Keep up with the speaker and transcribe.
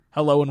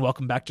Hello and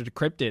welcome back to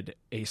Decrypted,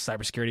 a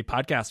cybersecurity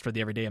podcast for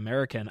the everyday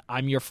American.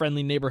 I'm your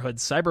friendly neighborhood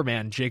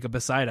cyberman, Jacob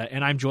Besaida,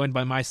 and I'm joined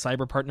by my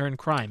cyber partner in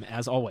crime,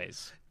 as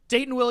always.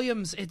 Dayton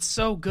Williams, it's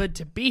so good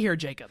to be here,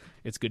 Jacob.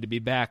 It's good to be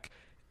back.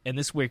 And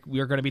this week, we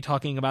are going to be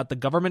talking about the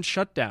government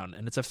shutdown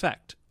and its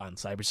effect on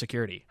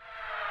cybersecurity.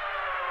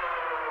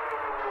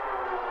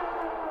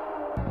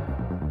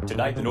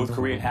 Tonight, the North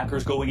Korean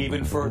hackers going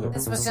even further.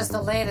 This was just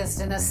the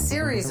latest in a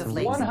series of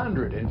leaks.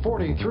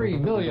 143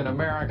 million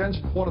Americans,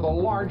 one of the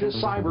largest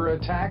cyber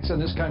attacks in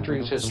this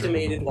country's history.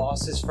 Estimated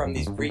losses from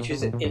these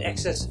breaches in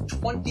excess of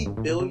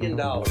 $20 billion.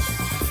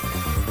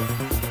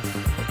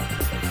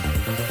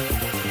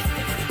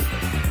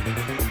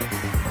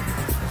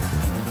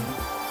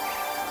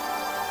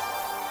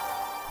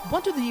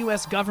 What do the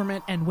U.S.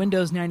 government and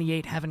Windows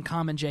 98 have in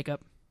common, Jacob?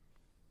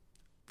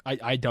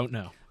 I don't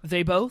know.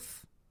 They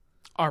both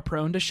are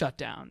prone to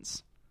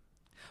shutdowns.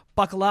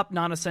 Buckle up,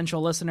 non-essential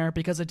listener,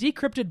 because the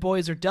Decrypted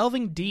boys are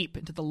delving deep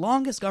into the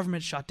longest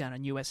government shutdown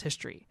in U.S.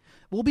 history.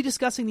 We'll be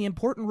discussing the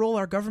important role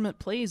our government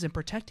plays in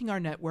protecting our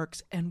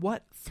networks and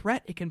what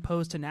threat it can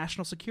pose to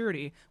national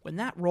security when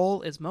that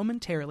role is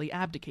momentarily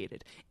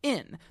abdicated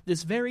in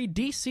this very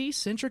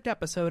DC-centric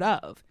episode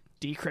of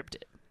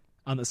Decrypted.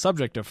 On the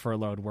subject of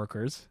furloughed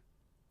workers,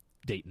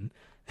 Dayton,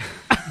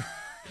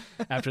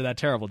 after that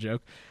terrible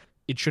joke,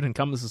 it shouldn't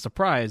come as a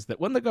surprise that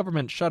when the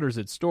government shutters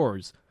its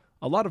doors,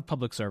 a lot of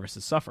public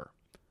services suffer.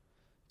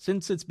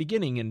 Since its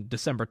beginning in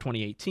December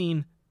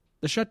 2018,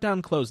 the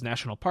shutdown closed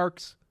national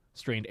parks,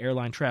 strained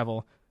airline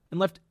travel, and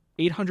left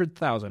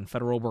 800,000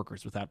 federal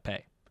workers without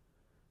pay.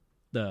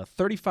 The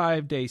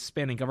 35-day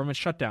spanning government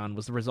shutdown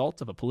was the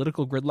result of a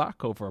political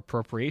gridlock over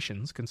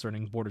appropriations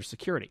concerning border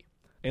security.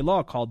 A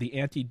law called the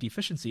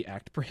Anti-Deficiency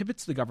Act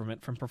prohibits the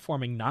government from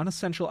performing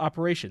non-essential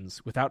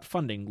operations without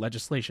funding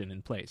legislation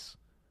in place.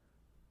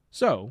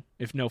 So,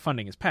 if no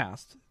funding is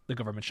passed, the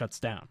government shuts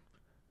down.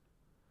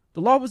 The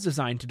law was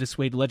designed to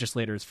dissuade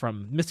legislators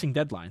from missing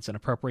deadlines on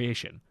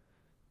appropriation,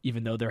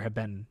 even though there have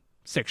been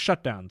 6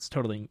 shutdowns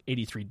totaling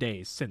 83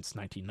 days since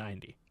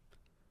 1990.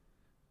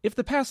 If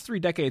the past 3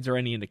 decades are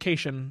any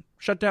indication,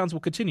 shutdowns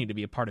will continue to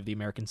be a part of the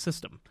American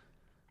system,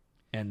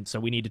 and so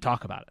we need to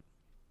talk about it.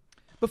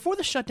 Before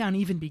the shutdown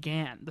even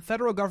began, the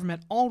federal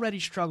government already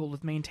struggled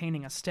with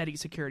maintaining a steady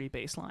security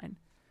baseline.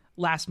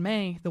 Last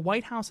May, the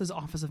White House's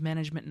Office of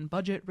Management and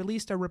Budget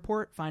released a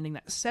report finding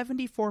that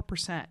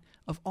 74%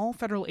 of all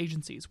federal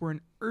agencies were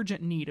in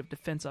urgent need of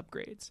defense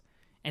upgrades,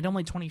 and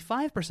only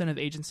 25% of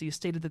agencies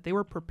stated that they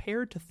were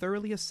prepared to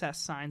thoroughly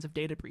assess signs of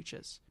data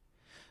breaches.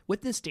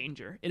 With this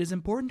danger, it is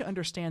important to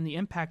understand the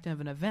impact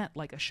of an event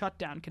like a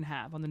shutdown can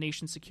have on the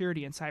nation's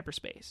security in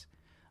cyberspace,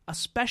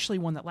 especially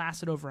one that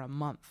lasted over a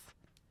month.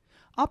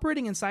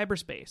 Operating in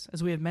cyberspace,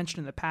 as we have mentioned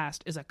in the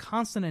past, is a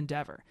constant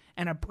endeavor,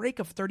 and a break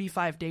of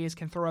 35 days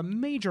can throw a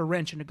major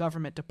wrench into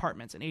government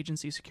departments and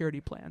agency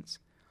security plans.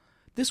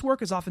 This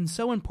work is often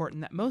so important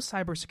that most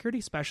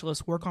cybersecurity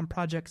specialists work on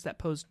projects that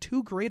pose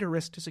too great a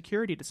risk to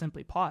security to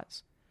simply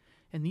pause.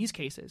 In these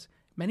cases,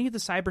 many of the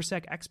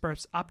cybersec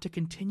experts opt to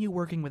continue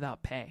working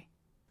without pay.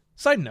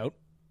 Side note,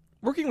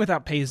 working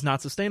without pay is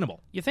not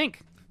sustainable. You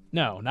think?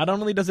 No, not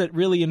only does it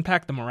really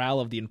impact the morale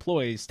of the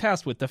employees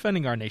tasked with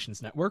defending our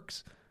nation's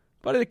networks,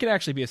 but it can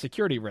actually be a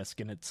security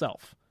risk in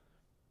itself.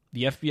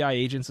 The FBI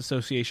Agents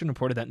Association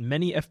reported that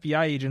many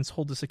FBI agents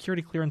hold a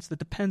security clearance that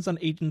depends on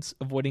agents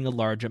avoiding a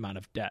large amount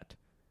of debt.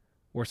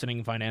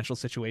 Worsening financial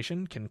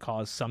situation can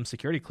cause some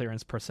security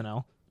clearance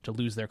personnel to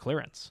lose their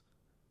clearance.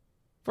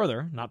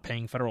 Further, not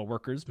paying federal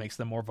workers makes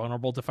them more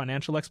vulnerable to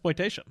financial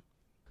exploitation.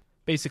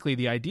 Basically,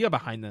 the idea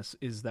behind this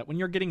is that when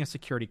you're getting a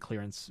security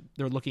clearance,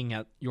 they're looking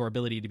at your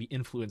ability to be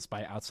influenced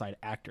by outside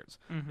actors.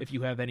 Mm-hmm. If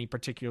you have any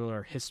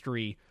particular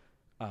history,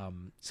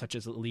 such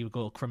as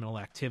illegal criminal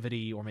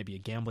activity or maybe a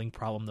gambling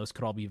problem, those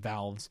could all be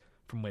valves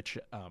from which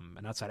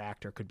an outside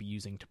actor could be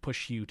using to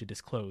push you to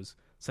disclose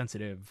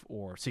sensitive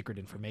or secret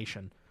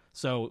information.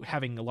 So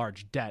having a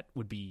large debt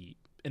would be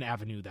an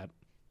avenue that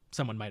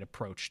someone might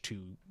approach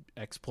to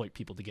exploit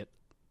people to get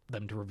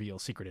them to reveal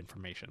secret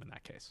information in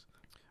that case.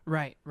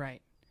 Right.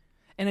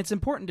 And it's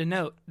important to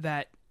note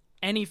that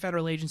any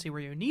federal agency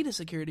where you need a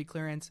security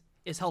clearance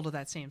is held to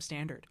that same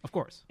standard. Of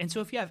course. And so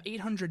if you have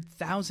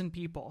 800,000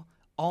 people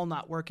all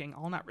not working,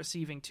 all not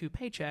receiving 2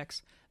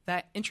 paychecks,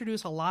 that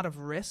introduce a lot of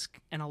risk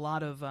and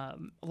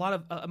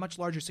a much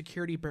larger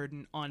security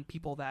burden on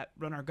people that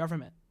run our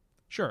government.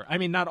 Sure. I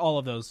mean, not all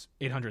of those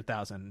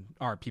 800,000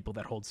 are people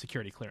that hold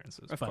security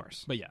clearances. Of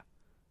course. But yeah,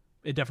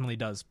 it definitely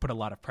does put a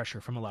lot of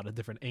pressure from a lot of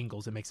different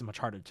angles. It makes it much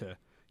harder to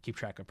keep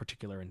track of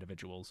particular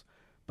individuals.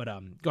 But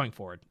going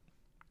forward.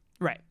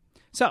 Right.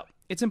 So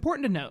it's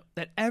important to note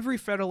that every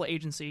federal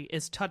agency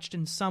is touched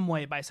in some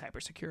way by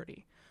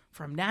cybersecurity.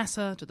 From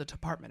NASA to the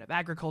Department of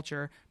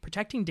Agriculture,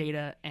 protecting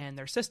data and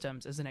their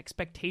systems is an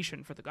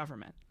expectation for the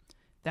government.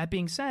 That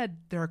being said,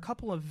 there are a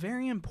couple of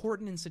very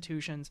important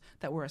institutions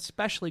that were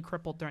especially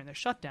crippled during the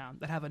shutdown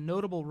that have a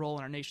notable role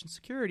in our nation's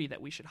security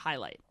that we should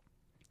highlight.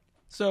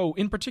 So,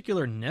 in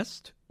particular,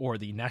 NIST, or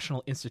the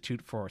National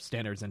Institute for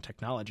Standards and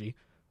Technology,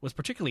 was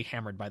particularly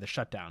hammered by the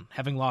shutdown,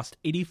 having lost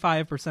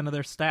 85% of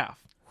their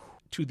staff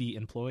to the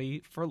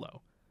employee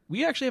furlough.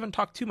 We actually haven't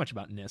talked too much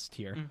about NIST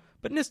here,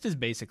 but NIST is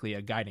basically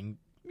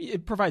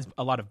it provides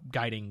a lot of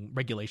guiding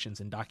regulations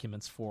and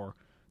documents for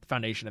the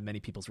foundation of many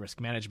people's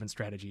risk management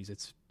strategies.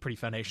 It's pretty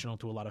foundational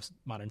to a lot of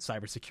modern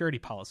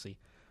cybersecurity policy.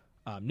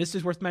 NIST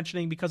is worth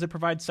mentioning because it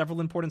provides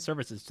several important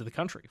services to the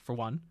country. For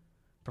one,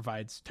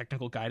 provides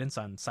technical guidance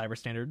on cyber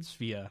standards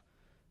via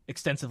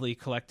extensively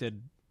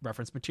collected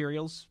reference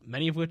materials,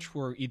 many of which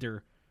were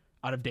either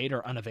out of date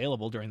or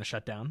unavailable during the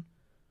shutdown.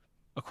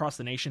 Across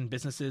the nation,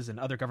 businesses and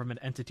other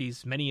government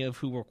entities, many of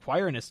who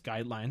require NIST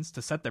guidelines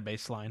to set their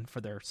baseline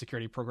for their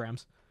security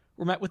programs,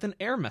 were met with an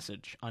error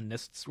message on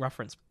NIST's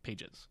reference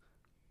pages.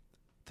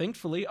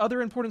 Thankfully,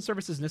 other important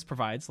services NIST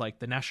provides, like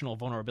the National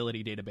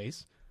Vulnerability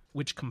Database,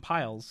 which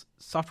compiles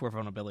software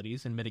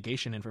vulnerabilities and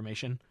mitigation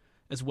information,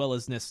 as well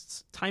as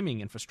NIST's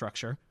timing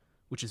infrastructure,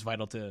 which is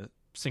vital to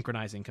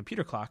synchronizing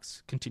computer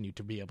clocks, continue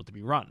to be able to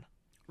be run.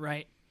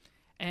 Right.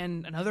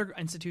 And another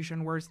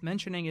institution worth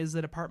mentioning is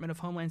the Department of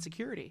Homeland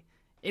Security.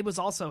 It was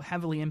also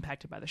heavily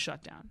impacted by the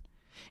shutdown.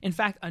 In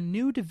fact, a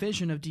new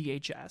division of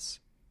DHS,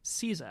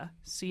 CISA,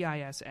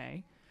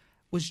 C-I-S-A,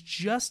 was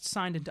just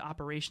signed into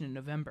operation in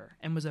November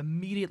and was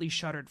immediately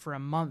shuttered for a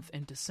month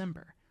in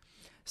December.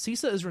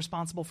 CISA is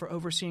responsible for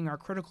overseeing our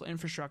critical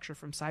infrastructure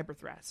from cyber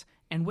threats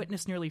and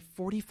witnessed nearly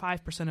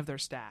 45% of their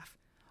staff,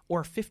 or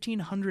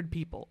 1,500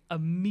 people,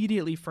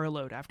 immediately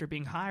furloughed after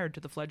being hired to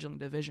the fledgling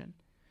division.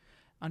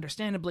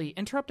 Understandably,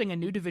 interrupting a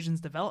new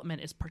division's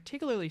development is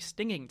particularly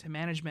stinging to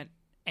management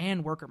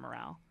and worker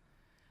morale.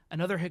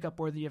 Another hiccup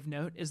worthy of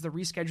note is the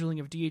rescheduling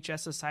of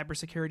DHS's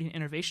Cybersecurity and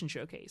Innovation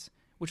Showcase,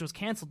 which was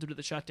canceled due to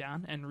the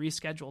shutdown and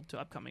rescheduled to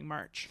upcoming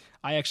March.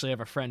 I actually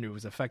have a friend who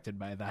was affected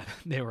by that.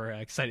 They were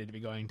excited to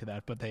be going to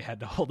that, but they had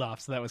to hold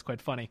off, so that was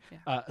quite funny.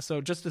 Yeah. So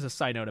just as a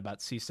side note about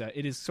CISA,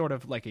 it is sort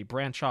of like a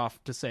branch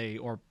off to say,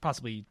 or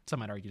possibly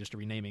some might argue just a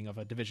renaming of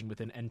a division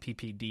within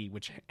NPPD,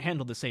 which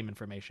handled the same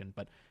information,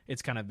 but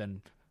it's kind of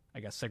been, I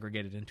guess,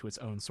 segregated into its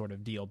own sort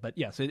of deal. But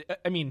yes,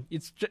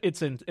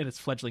 it's in its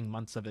fledgling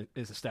months of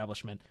its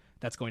establishment.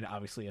 That's going to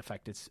obviously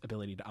affect its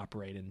ability to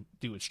operate and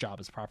do its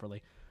job as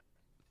properly.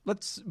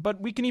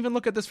 But we can even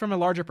look at this from a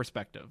larger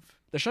perspective.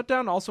 The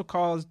shutdown also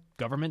caused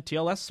government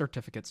TLS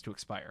certificates to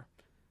expire.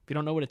 If you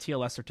don't know what a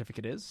TLS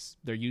certificate is,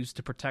 they're used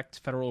to protect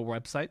federal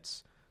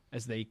websites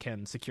as they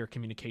can secure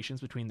communications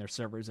between their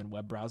servers and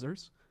web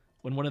browsers.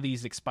 When one of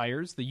these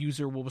expires, the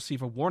user will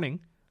receive a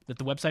warning that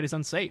the website is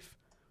unsafe,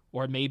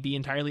 or it may be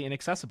entirely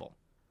inaccessible.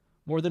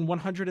 More than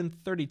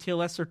 130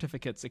 TLS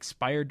certificates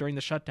expired during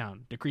the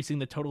shutdown, decreasing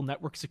the total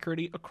network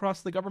security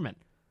across the government,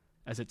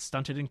 as it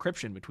stunted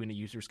encryption between a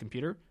user's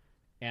computer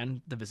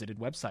and the visited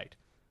website.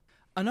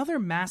 Another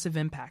massive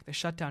impact the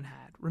shutdown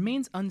had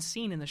remains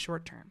unseen in the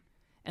short term,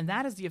 and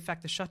that is the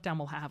effect the shutdown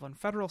will have on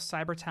federal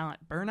cyber talent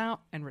burnout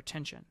and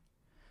retention.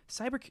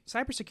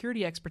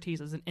 Cybersecurity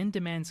expertise is an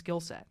in-demand skill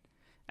set.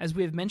 As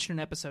we have mentioned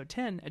in Episode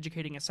 10,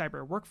 Educating a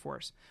Cyber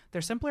Workforce,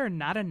 there simply are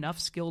not enough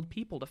skilled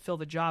people to fill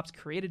the jobs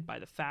created by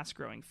the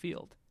fast-growing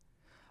field.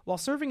 While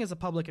serving as a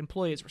public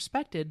employee is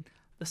respected,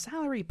 the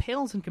salary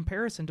pales in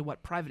comparison to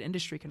what private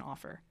industry can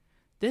offer.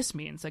 This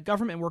means that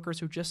government workers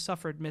who just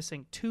suffered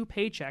missing 2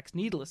 paychecks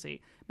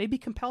needlessly may be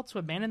compelled to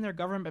abandon their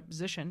government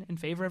position in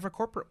favor of a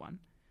corporate one.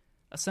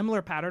 A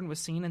similar pattern was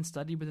seen and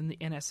studied within the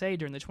NSA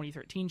during the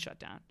 2013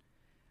 shutdown.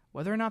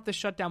 Whether or not this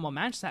shutdown will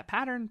match that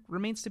pattern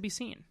remains to be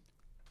seen.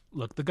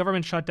 Look, the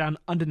government shutdown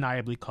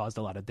undeniably caused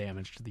a lot of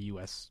damage to the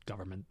U.S.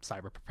 government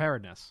cyber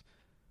preparedness,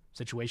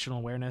 situational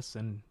awareness,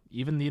 and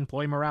even the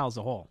employee morale as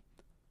a whole.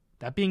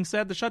 That being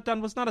said, the shutdown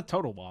was not a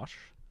total wash.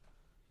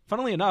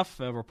 Funnily enough,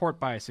 a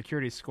report by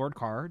Security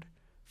Scorecard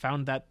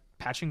found that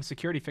patching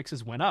security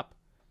fixes went up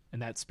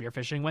and that spear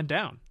phishing went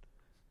down.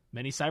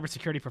 Many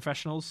cybersecurity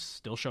professionals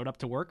still showed up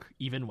to work,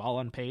 even while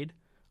unpaid.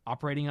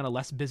 Operating on a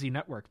less busy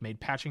network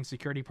made patching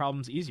security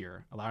problems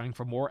easier, allowing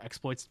for more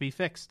exploits to be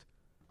fixed.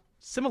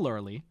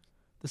 Similarly,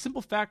 the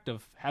simple fact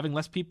of having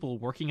less people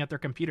working at their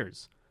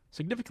computers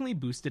significantly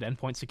boosted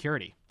endpoint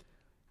security.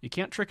 You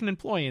can't trick an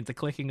employee into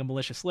clicking a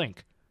malicious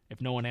link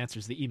if no one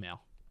answers the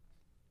email.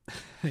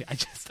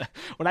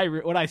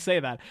 When I say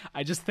that,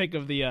 I just think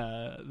of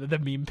the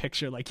meme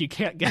picture, like you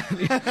can't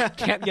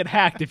get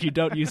hacked if you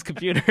don't use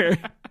computer.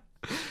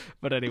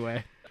 But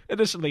anyway,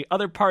 additionally,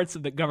 other parts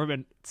of the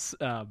government's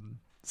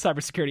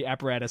cybersecurity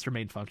apparatus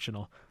remained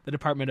functional. The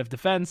Department of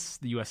Defense,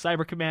 the U.S.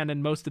 Cyber Command,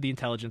 and most of the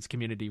intelligence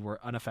community were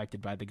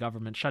unaffected by the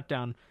government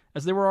shutdown,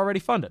 as they were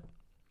already funded.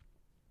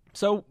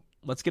 So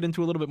let's get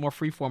into a little bit more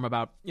freeform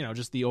about,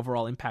 just the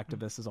overall impact of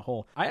this as a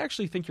whole. I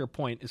actually think your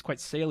point is quite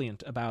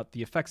salient about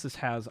the effects this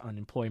has on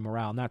employee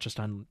morale, not just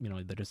on,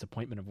 the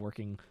disappointment of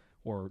working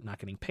or not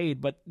getting paid,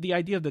 but the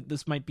idea that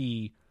this might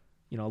be,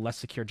 a less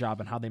secure job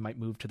and how they might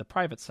move to the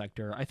private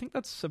sector. I think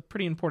that's a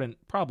pretty important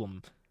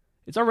problem.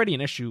 It's already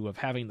an issue of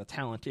having the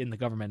talent in the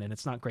government, and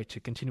it's not great to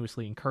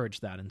continuously encourage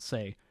that and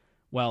say,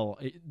 well,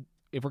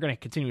 if we're going to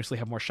continuously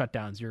have more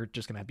shutdowns, you're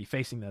just going to be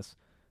facing this.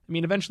 I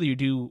mean, eventually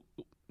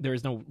there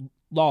is no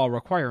law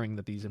requiring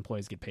that these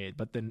employees get paid,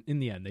 but then in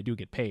the end, they do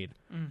get paid.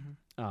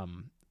 Mm-hmm.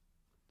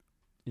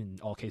 In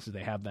all cases,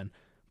 they have been.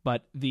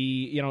 But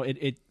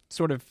it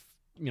sort of,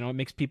 it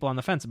makes people on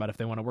the fence about if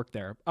they want to work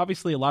there.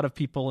 Obviously, a lot of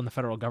people in the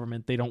federal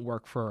government, they don't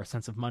work for a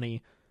sense of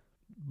money,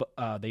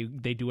 but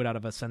they do it out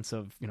of a sense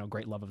of,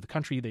 great love of the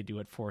country. They do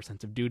it for a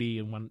sense of duty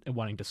and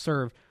wanting to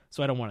serve.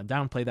 So I don't want to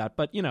downplay that.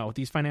 But,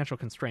 these financial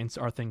constraints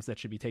are things that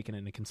should be taken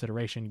into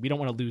consideration. We don't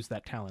want to lose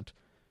that talent,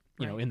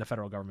 in the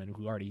federal government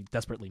who already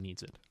desperately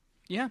needs it.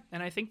 Yeah,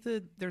 and I think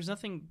that there's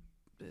nothing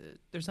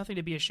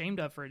to be ashamed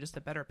of for just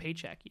a better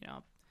paycheck,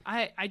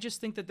 I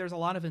just think that there's a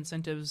lot of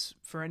incentives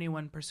for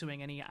anyone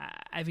pursuing any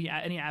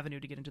avenue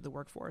to get into the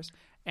workforce,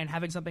 and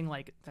having something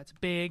like that's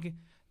big,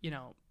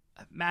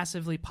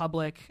 massively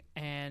public,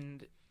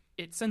 and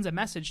it sends a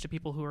message to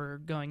people who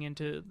are going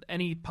into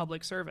any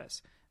public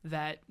service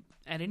that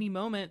at any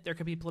moment there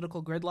could be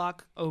political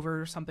gridlock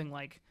over something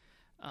like,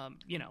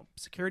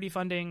 security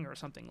funding, or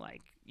something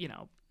like,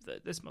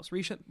 this most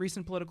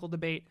recent political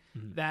debate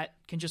that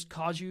can just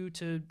cause you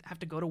to have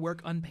to go to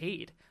work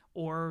unpaid,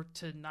 or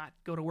to not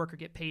go to work or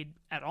get paid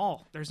at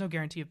all. There's no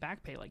guarantee of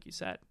back pay, like you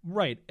said.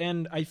 Right.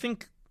 And I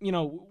think,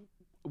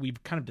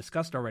 we've kind of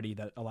discussed already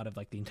that a lot of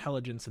like the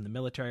intelligence and the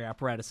military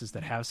apparatuses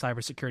that have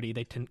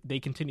cybersecurity, they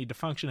continue to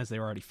function as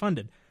they're already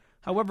funded.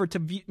 However,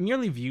 to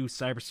merely view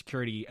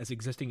cybersecurity as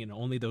existing in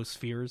only those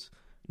spheres,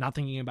 not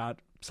thinking about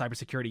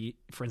cybersecurity,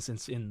 for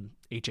instance, in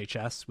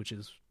HHS, which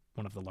is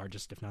one of the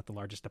largest, if not the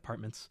largest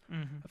departments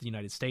of the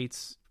United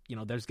States,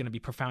 there's going to be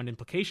profound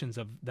implications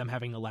of them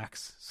having a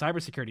lax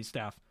cybersecurity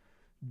staff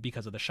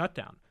because of the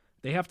shutdown.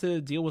 They have to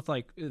deal with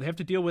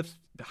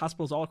the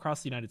hospitals all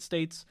across the United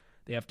States.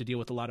 They have to deal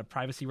with a lot of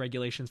privacy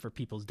regulations for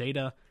people's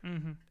data.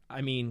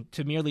 I mean,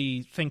 to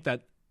merely think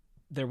that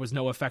there was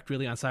no effect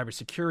really on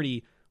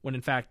cybersecurity, when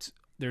in fact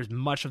there's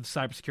much of the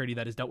cybersecurity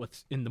that is dealt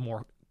with in the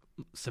more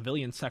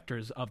civilian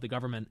sectors of the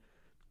government,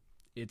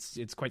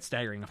 it's quite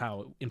staggering of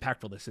how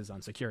impactful this is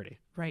on security.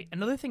 Right.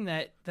 Another thing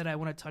that I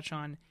want to touch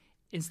on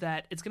is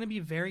that it's going to be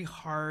very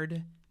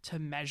hard to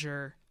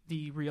measure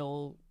the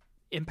real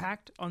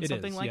impact on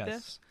something like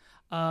this.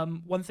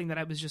 One thing that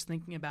I was just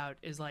thinking about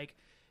is like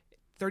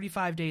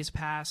 35 days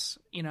pass,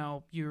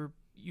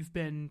 you've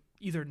been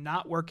either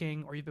not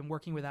working or you've been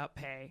working without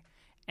pay,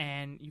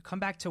 and you come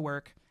back to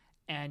work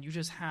and you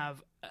just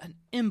have an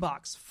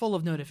inbox full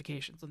of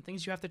notifications on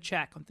things you have to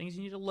check, on things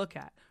you need to look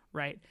at,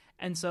 right?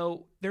 And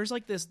so there's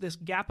like this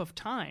gap of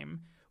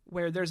time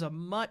where there's a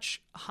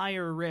much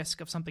higher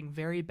risk of something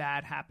very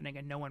bad happening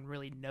and no one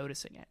really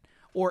noticing it.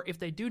 Or if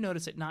they do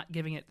notice it, not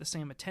giving it the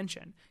same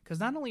attention. Because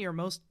not only are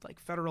most like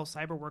federal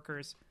cyber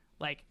workers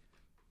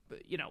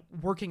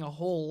working a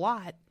whole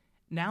lot,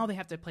 now they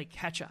have to play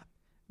catch up,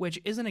 which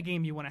isn't a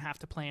game you want to have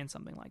to play in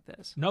something like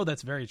this. No,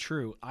 that's very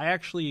true. I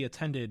actually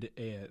attended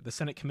the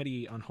Senate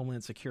Committee on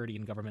Homeland Security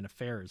and Government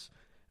Affairs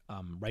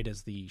right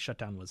as the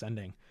shutdown was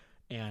ending.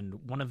 And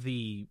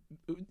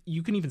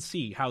you can even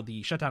see how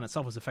the shutdown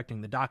itself was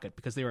affecting the docket,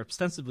 because they were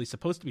ostensibly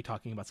supposed to be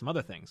talking about some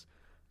other things.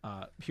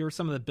 Here are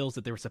some of the bills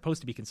that they were supposed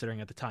to be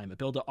considering at the time. A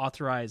bill to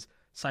authorize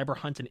cyber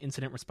hunt and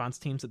incident response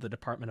teams at the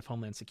Department of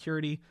Homeland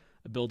Security.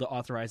 A bill to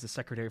authorize the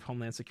Secretary of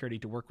Homeland Security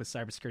to work with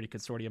Cybersecurity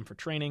Consortium for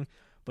training.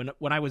 But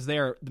when I was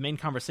there, the main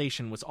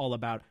conversation was all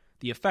about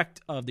the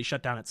effect of the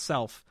shutdown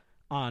itself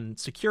on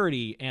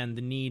security and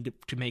the need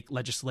to make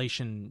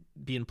legislation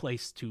be in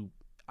place to,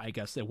 I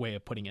guess a way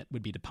of putting it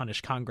would be to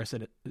punish Congress.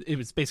 It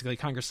was basically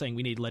Congress saying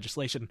we need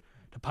legislation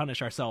to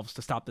punish ourselves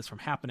to stop this from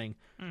happening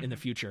in the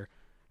future.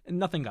 And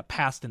nothing got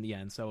passed in the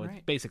end, so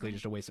it's basically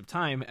just a waste of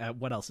time.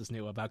 What else is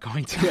new about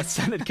going to a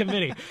Senate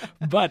committee?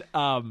 But,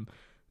 all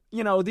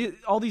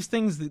these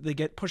things, they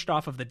get pushed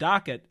off of the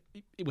docket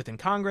within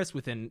Congress,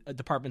 within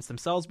departments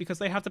themselves, because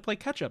they have to play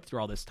catch-up through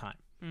all this time.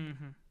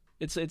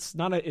 It's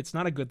not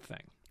a good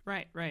thing.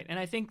 Right. And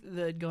I think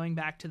that going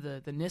back to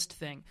the NIST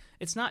thing,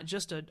 it's not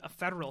just a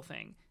federal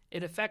thing.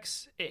 It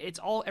affects,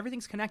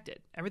 everything's connected.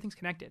 Everything's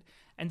connected.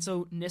 And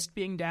so NIST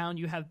being down,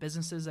 you have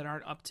businesses that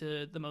aren't up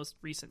to the most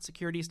recent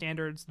security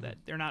standards, that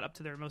they're not up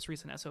to their most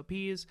recent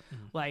SOPs.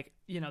 Like,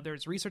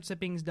 there's research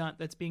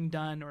that's being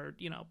done, or,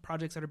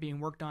 projects that are being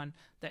worked on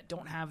that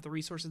don't have the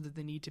resources that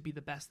they need to be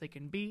the best they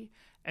can be.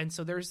 And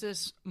so there's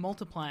this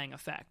multiplying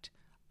effect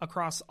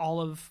across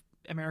all of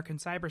American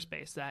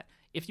cyberspace, that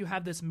if you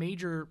have this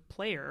major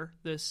player,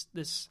 this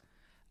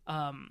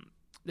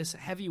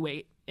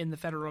heavyweight in the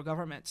federal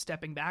government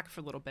stepping back for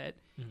a little bit,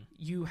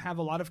 you have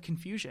a lot of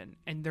confusion,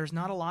 and there's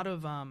not a lot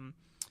of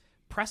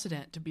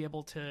precedent to be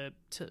able to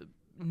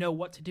know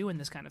what to do in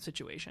this kind of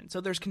situation. So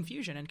there's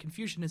confusion, and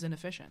confusion is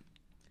inefficient.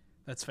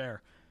 That's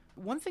fair.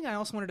 One thing I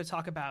also wanted to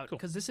talk about,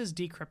 because this is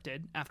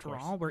decrypted, after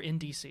all, we're in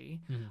D.C.,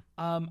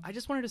 I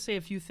just wanted to say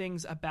a few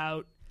things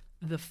about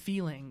the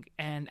feeling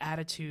and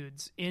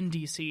attitudes in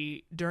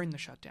D.C. during the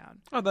shutdown.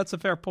 Oh, that's a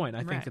fair point.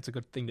 I think it's a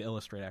good thing to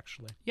illustrate,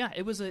 actually. Yeah,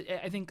 it was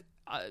I think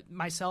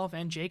myself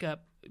and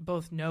Jacob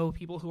both know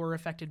people who were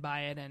affected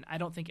by it, and I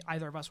don't think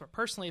either of us were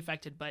personally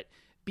affected, but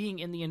being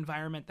in the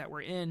environment that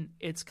we're in,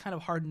 it's kind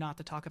of hard not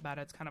to talk about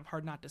it. It's kind of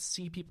hard not to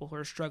see people who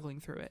are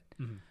struggling through it.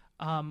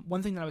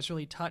 One thing that I was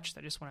really touched,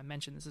 I just want to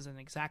mention, this isn't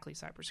exactly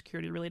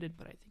cybersecurity related,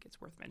 but I think it's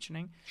worth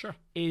mentioning. Sure.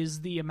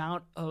 Is the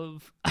amount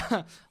of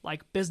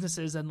like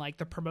businesses and like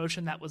the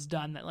promotion that was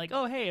done that like,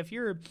 oh, hey, if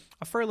you're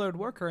a furloughed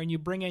worker and you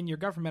bring in your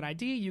government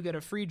ID, you get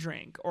a free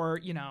drink, or,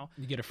 you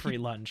You get a free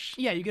lunch.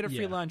 yeah, you get a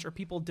free Yeah. lunch, or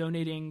people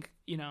donating,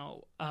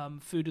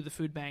 food to the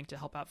food bank to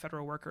help out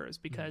federal workers,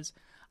 because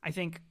I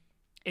think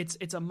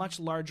it's a much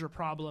larger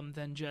problem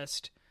than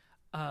just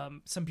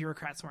some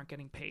bureaucrats who aren't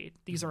getting paid.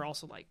 These are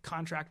also like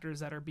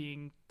contractors that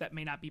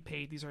may not be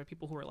paid. These are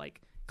people who are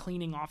like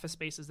cleaning office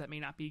spaces that may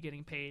not be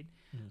getting paid.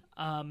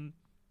 And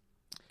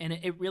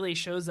it really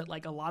shows that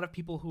like a lot of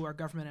people who are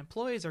government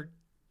employees are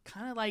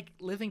kind of like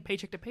living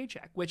paycheck to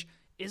paycheck, which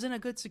isn't a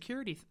good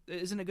security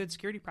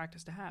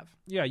practice to have.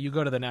 Yeah, you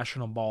go to the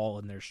National Mall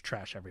and there's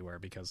trash everywhere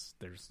because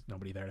there's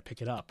nobody there to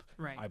pick it up.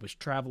 Right. I was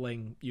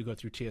traveling, you go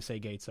through TSA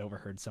gates,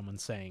 overheard someone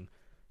saying,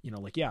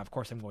 yeah, of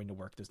course I'm going to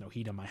work. There's no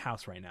heat in my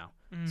house right now.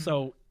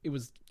 So it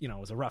was, it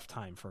was a rough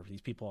time for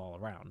these people all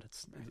around.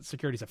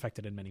 Security's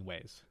affected in many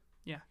ways.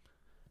 Yeah.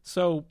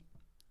 So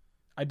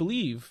I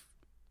believe,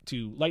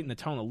 to lighten the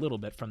tone a little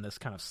bit from this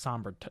kind of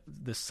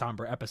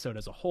somber episode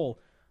as a whole,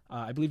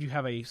 I believe you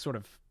have a sort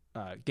of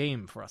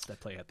game for us to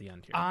play at the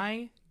end here.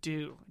 I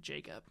do,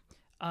 Jacob.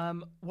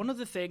 One of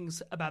the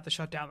things about the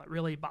shutdown that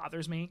really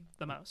bothers me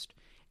the most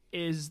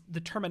is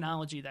the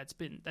terminology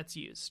that's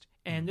used.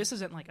 And this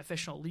isn't like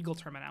official legal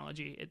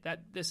terminology.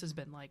 This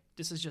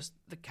is just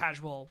the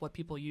casual, what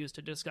people use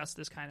to discuss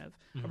this kind of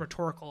a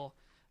rhetorical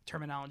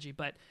terminology.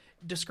 But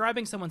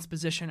describing someone's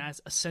position as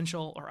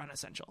essential or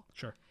unessential.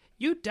 Sure.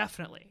 You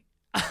definitely,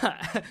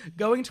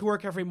 going to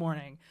work every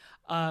morning,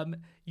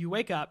 you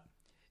wake up,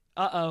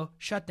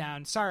 shut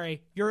down.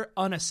 Sorry, you're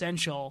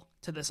unessential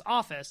to this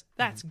office.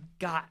 That's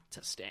got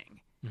to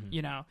sting.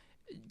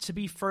 To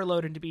be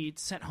furloughed and to be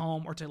sent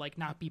home, or to like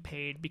not be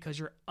paid because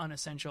you're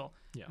unessential.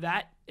 Yeah.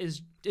 That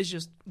is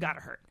just gotta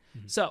hurt.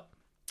 So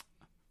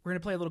we're gonna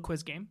play a little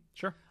quiz game.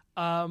 Sure.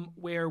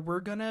 Where I'm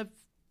gonna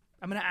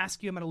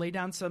ask you. I'm gonna lay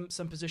down some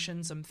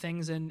positions, some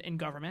things in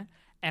government,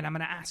 and I'm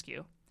gonna ask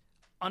you,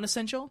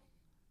 unessential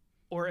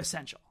or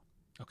essential.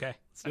 Okay.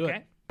 Let's do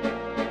it.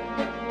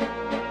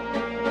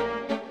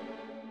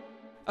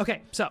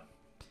 Okay, so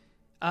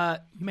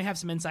you may have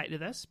some insight into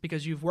this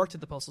because you've worked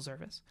at the Postal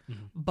Service,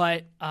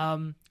 but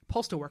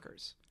postal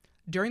workers,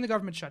 during the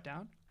government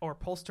shutdown, are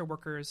postal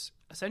workers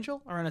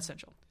essential or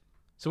unessential?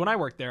 So when I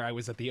worked there, I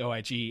was at the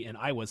OIG and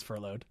I was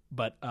furloughed,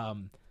 but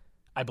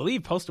I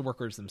believe postal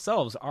workers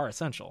themselves are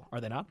essential,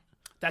 are they not?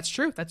 That's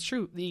true.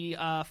 The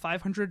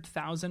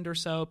 500,000 or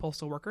so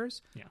postal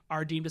workers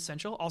are deemed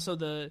essential.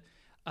 Also,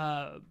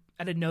 I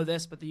didn't know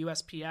this, but the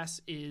USPS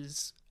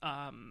is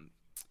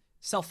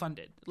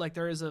self-funded. Like,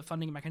 there is a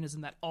funding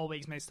mechanism that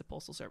always makes the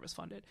Postal Service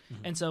funded.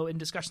 And so in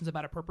discussions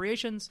about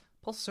appropriations,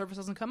 Postal Service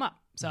doesn't come up.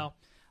 So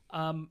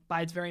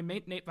by its very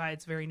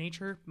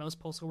nature, most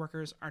postal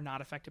workers are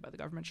not affected by the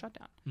government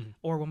shutdown.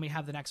 Or when we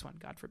have the next one,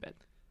 God forbid.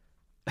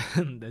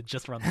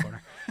 Just around the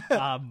corner.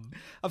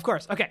 Of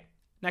course. Okay,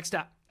 next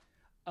up.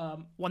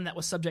 One that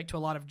was subject to a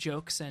lot of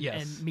jokes and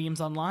memes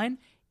online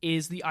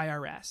is the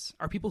IRS.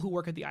 Are people who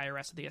work at the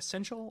IRS, are they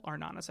essential or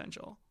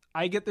non-essential?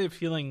 I get the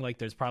feeling like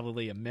there's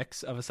probably a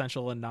mix of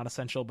essential and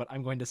non-essential, but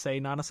I'm going to say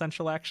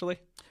non-essential, actually.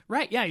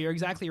 Right, yeah, you're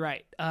exactly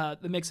right.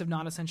 The mix of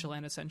non-essential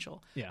and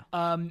essential. Yeah.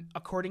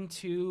 According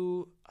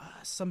to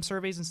some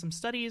surveys and some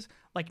studies,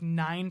 like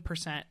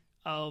 9%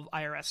 of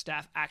IRS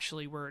staff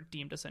actually were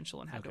deemed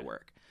essential and had to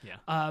work.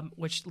 Yeah.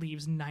 Which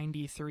leaves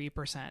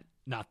 93%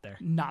 Not there.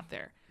 not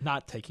there.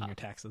 Not taking your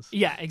taxes.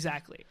 Yeah,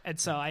 exactly. And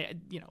so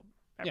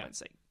everyone's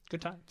saying,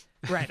 good times.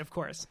 right, of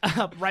course.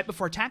 Right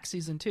before tax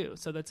season, too.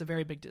 So that's a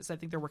very big I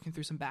think they're working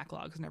through some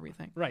backlogs and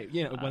everything. Right.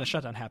 When the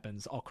shutdown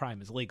happens, all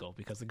crime is legal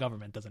because the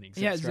government doesn't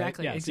exist. Yeah,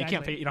 exactly. Right? Yeah,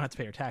 exactly. So you don't have to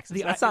pay your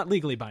taxes. That's not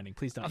legally binding.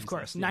 Please don't. Of use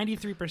course. this. Yeah.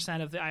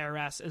 93% of the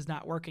IRS is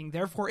not working.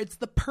 Therefore, it's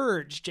the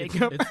purge,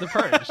 Jacob. It's the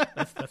purge.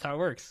 That's how it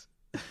works.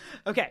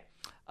 Okay.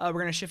 We're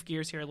going to shift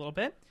gears here a little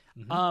bit.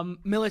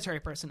 Military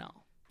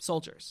personnel,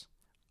 soldiers.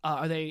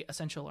 Are they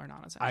essential or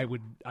non-essential?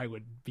 I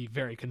would be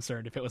very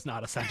concerned if it was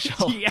not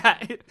essential. Yeah,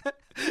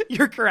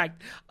 you're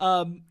correct.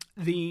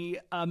 The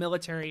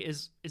military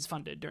is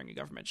funded during a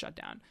government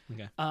shutdown.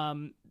 Okay.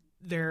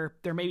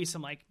 There may be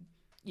some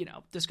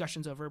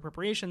discussions over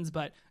appropriations,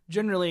 but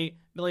generally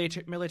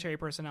military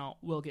personnel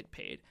will get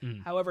paid.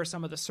 However,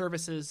 some of the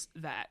services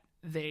that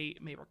they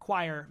may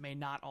require may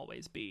not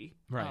always be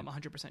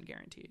 100%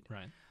 guaranteed.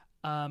 Right.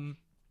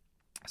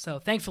 So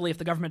thankfully, if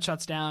the government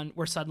shuts down,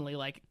 we're suddenly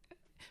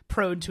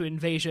prone to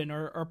invasion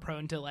or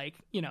prone to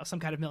some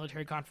kind of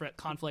military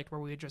conflict where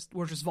we're just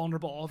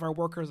vulnerable. All of our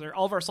workers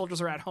all of our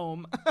soldiers are at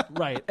home.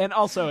 Right. And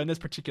also in this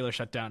particular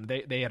shutdown,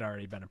 they had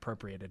already been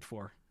appropriated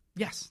for.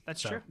 Yes,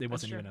 that's true. It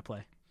wasn't even a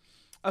play.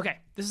 Okay,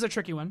 this is a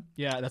tricky one.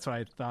 Yeah, that's what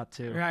I thought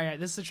too. Right.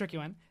 This is a tricky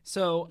one.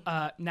 So,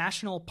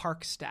 national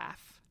park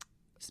staff.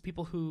 It's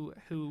people who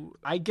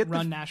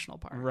run national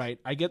parks. Right.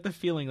 I get the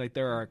feeling like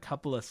there are a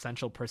couple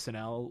essential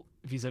personnel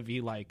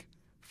vis-a-vis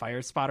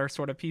fire spotter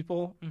sort of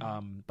people,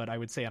 but I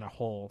would say on a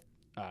whole,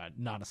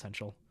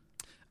 non-essential.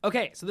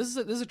 Okay, so this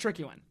is a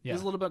tricky one. Yeah. This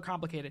is a little bit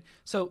complicated.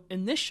 So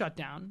in this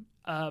shutdown,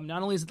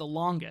 not only is it the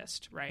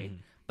longest, right,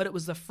 but it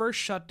was the first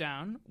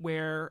shutdown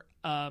where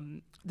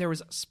there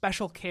was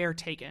special care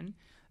taken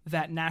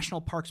that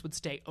national parks would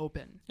stay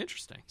open.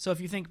 Interesting. So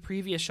if you think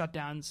previous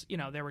shutdowns,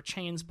 there were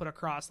chains put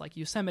across like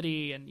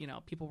Yosemite, and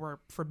people were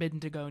forbidden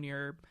to go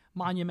near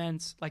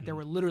monuments, like they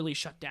were literally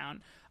shut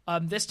down.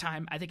 This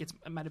time, I think it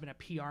might have been a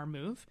PR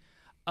move.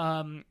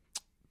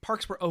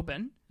 Parks were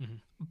open,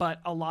 but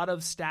a lot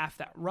of staff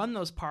that run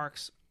those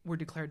parks were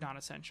declared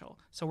non-essential.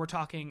 So we're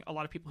talking a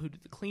lot of people who do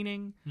the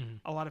cleaning,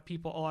 a lot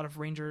of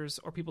rangers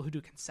or people who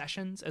do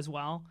concessions as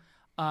well.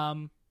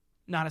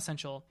 Not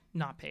essential,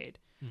 not paid.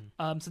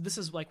 So this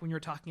is like when you're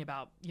talking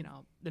about,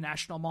 the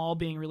National Mall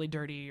being really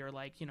dirty, or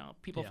like,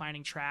 people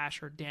finding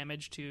trash or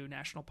damage to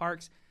national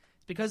parks.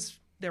 It's because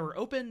they were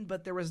open,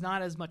 but there was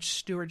not as much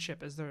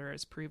stewardship as there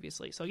is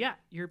previously. So yeah,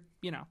 you're,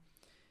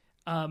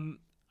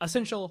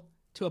 essential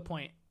to a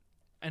point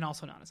and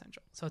also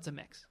non-essential. So it's a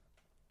mix.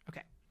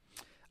 Okay.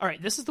 All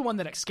right. This is the one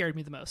that scared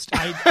me the most.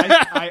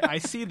 I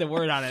see the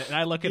word on it, and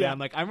I look at it, I'm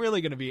like, I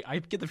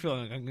get the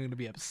feeling like I'm going to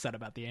be upset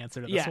about the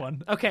answer to this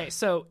one. Okay.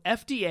 So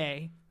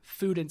FDA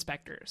food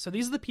inspectors. So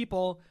these are the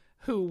people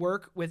who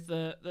work with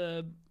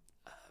the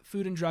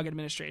Food and Drug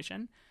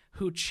Administration,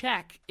 who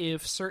check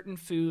if certain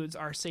foods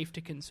are safe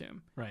to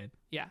consume. Right.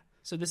 Yeah.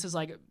 So this is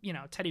like,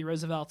 Teddy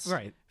Roosevelt's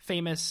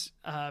famous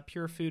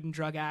Pure Food and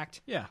Drug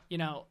Act. Yeah.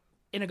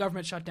 In a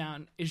government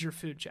shutdown, is your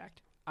food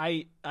checked?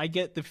 I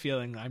get the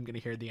feeling I'm going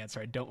to hear the answer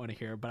I don't want to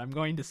hear, but I'm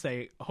going to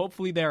say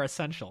hopefully they're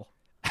essential.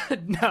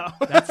 No.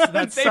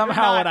 That's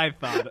somehow what I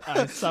thought.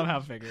 I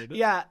somehow figured.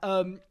 Yeah.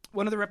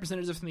 One of the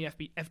representatives from the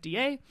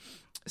FDA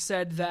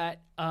said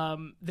that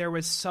there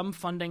was some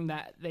funding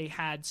that they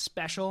had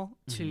special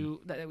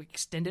that they would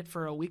extend it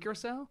for a week or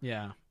so.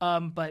 Yeah.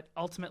 But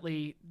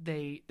ultimately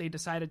they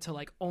decided to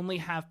like only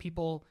have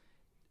people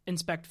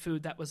inspect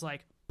food that was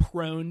like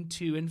prone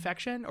to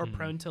infection or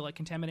prone to like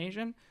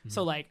contamination.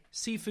 So like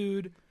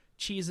seafood,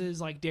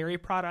 cheeses, like dairy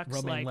products,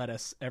 romaine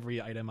lettuce,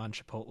 every item on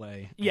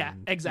Chipotle. Yeah,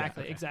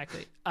 exactly.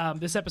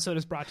 This episode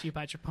is brought to you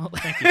by Chipotle.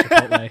 Thank you,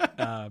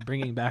 Chipotle,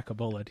 bringing back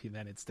Ebola to the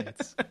United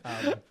States.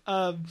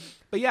 But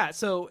yeah,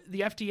 so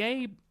the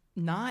FDA,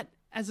 not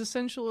as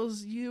essential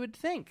as you would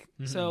think.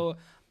 So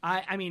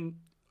I mean,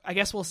 I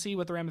guess we'll see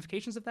what the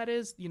ramifications of that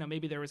is.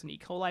 Maybe there was an E.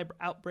 coli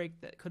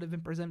outbreak that could have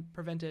been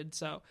prevented.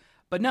 So,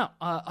 but no,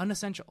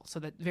 unessential. So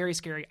that's very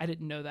scary. I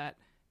didn't know that.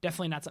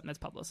 Definitely not something that's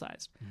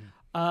publicized.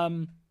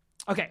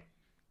 Okay.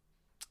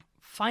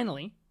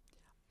 Finally,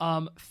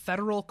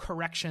 federal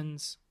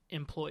corrections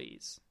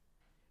employees.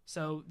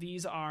 So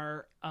these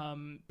are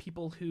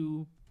people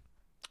who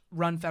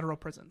run federal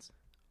prisons.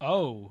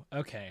 Oh,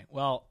 okay.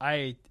 Well,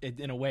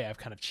 in a way, I've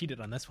kind of cheated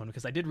on this one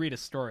because I did read a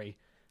story.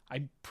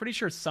 I'm pretty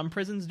sure some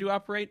prisons do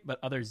operate, but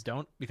others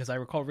don't, because I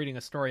recall reading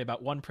a story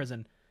about one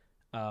prison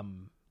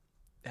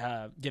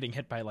getting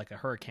hit by like a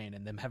hurricane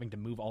and them having to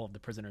move all of the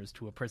prisoners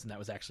to a prison that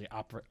was actually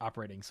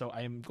operating. So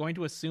I am going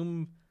to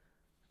assume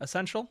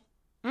essential.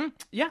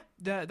 Yeah,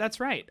 that's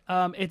right.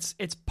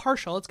 It's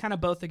partial. It's kind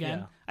of both again.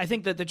 Yeah. I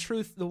think that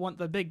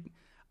the big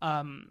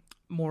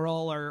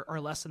moral or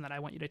lesson that I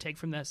want you to take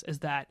from this is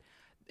that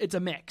it's a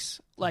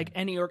mix. Like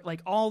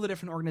all the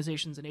different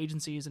organizations and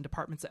agencies and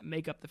departments that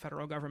make up the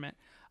federal government,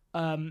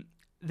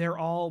 they're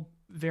all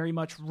very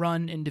much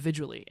run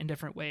individually in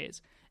different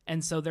ways.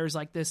 And so there's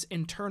like this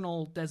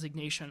internal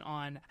designation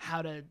on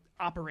how to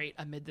operate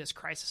amid this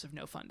crisis of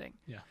no funding.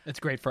 Yeah, it's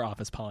great for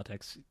office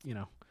politics,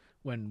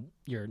 when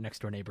your next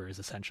door neighbor is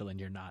essential and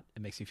you're not.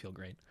 It makes you feel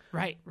great.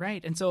 Right.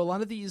 And so a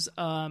lot of these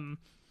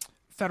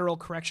federal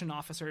correction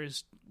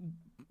officers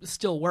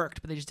still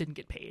worked, but they just didn't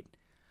get paid.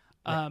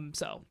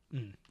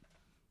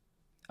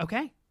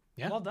 Okay.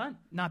 Yeah. Well done.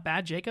 Not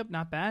bad, Jacob.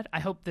 Not bad. I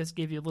hope this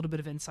gave you a little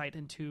bit of insight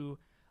into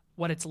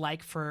what it's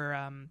like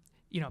for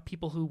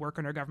people who work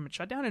under government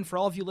shutdown, and for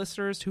all of you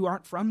listeners who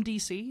aren't from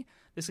DC,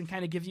 this can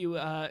kind of give you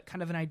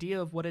kind of an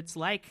idea of what it's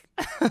like,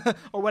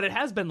 or what it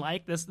has been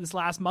like this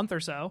last month or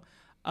so.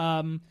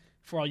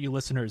 For all you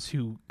listeners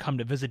who come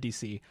to visit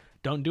DC,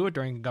 don't do it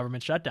during a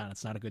government shutdown.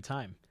 It's not a good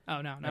time.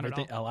 Oh no, not at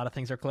all. A lot of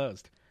things are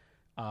closed.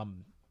 All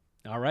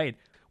right.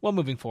 Well,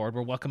 moving forward,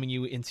 we're welcoming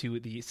you into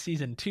the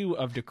season 2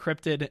 of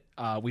Decrypted.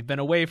 We've been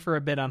away for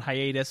a bit on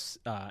hiatus,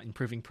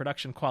 improving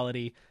production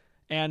quality,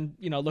 and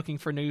looking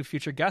for new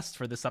future guests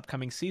for this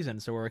upcoming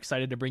season. So we're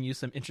excited to bring you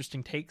some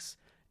interesting takes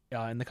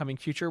in the coming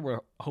future.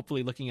 We're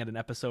hopefully looking at an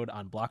episode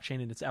on blockchain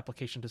and its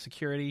application to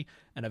security,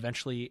 and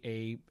eventually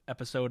a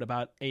episode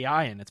about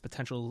AI and its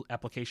potential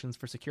applications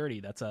for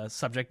security. That's a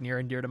subject near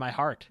and dear to my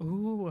heart.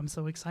 Ooh, I'm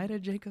so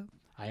excited, Jacob.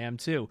 I am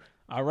too.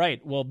 All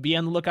right. Well, be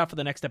on the lookout for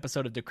the next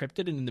episode of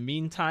Decrypted. And in the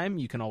meantime,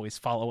 you can always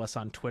follow us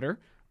on Twitter.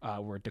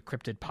 We're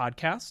Decrypted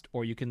Podcast,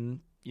 or you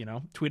can,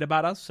 tweet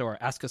about us or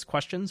ask us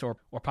questions or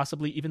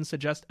possibly even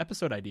suggest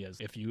episode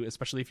ideas,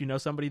 especially if you know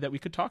somebody that we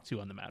could talk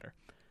to on the matter.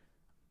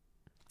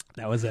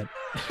 That was it.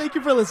 Thank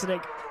you for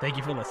listening. Thank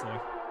you for listening.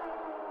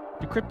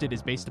 Decrypted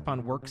is based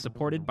upon work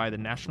supported by the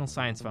National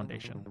Science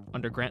Foundation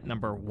under grant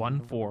number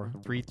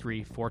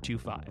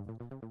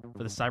 1433425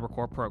 for the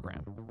CyberCore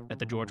program.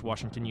 the George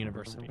Washington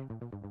University.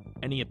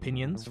 Any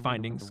opinions,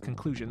 findings,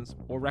 conclusions,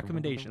 or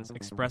recommendations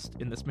expressed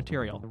in this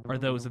material are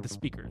those of the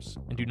speakers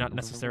and do not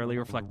necessarily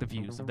reflect the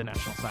views of the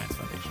National Science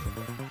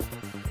Foundation.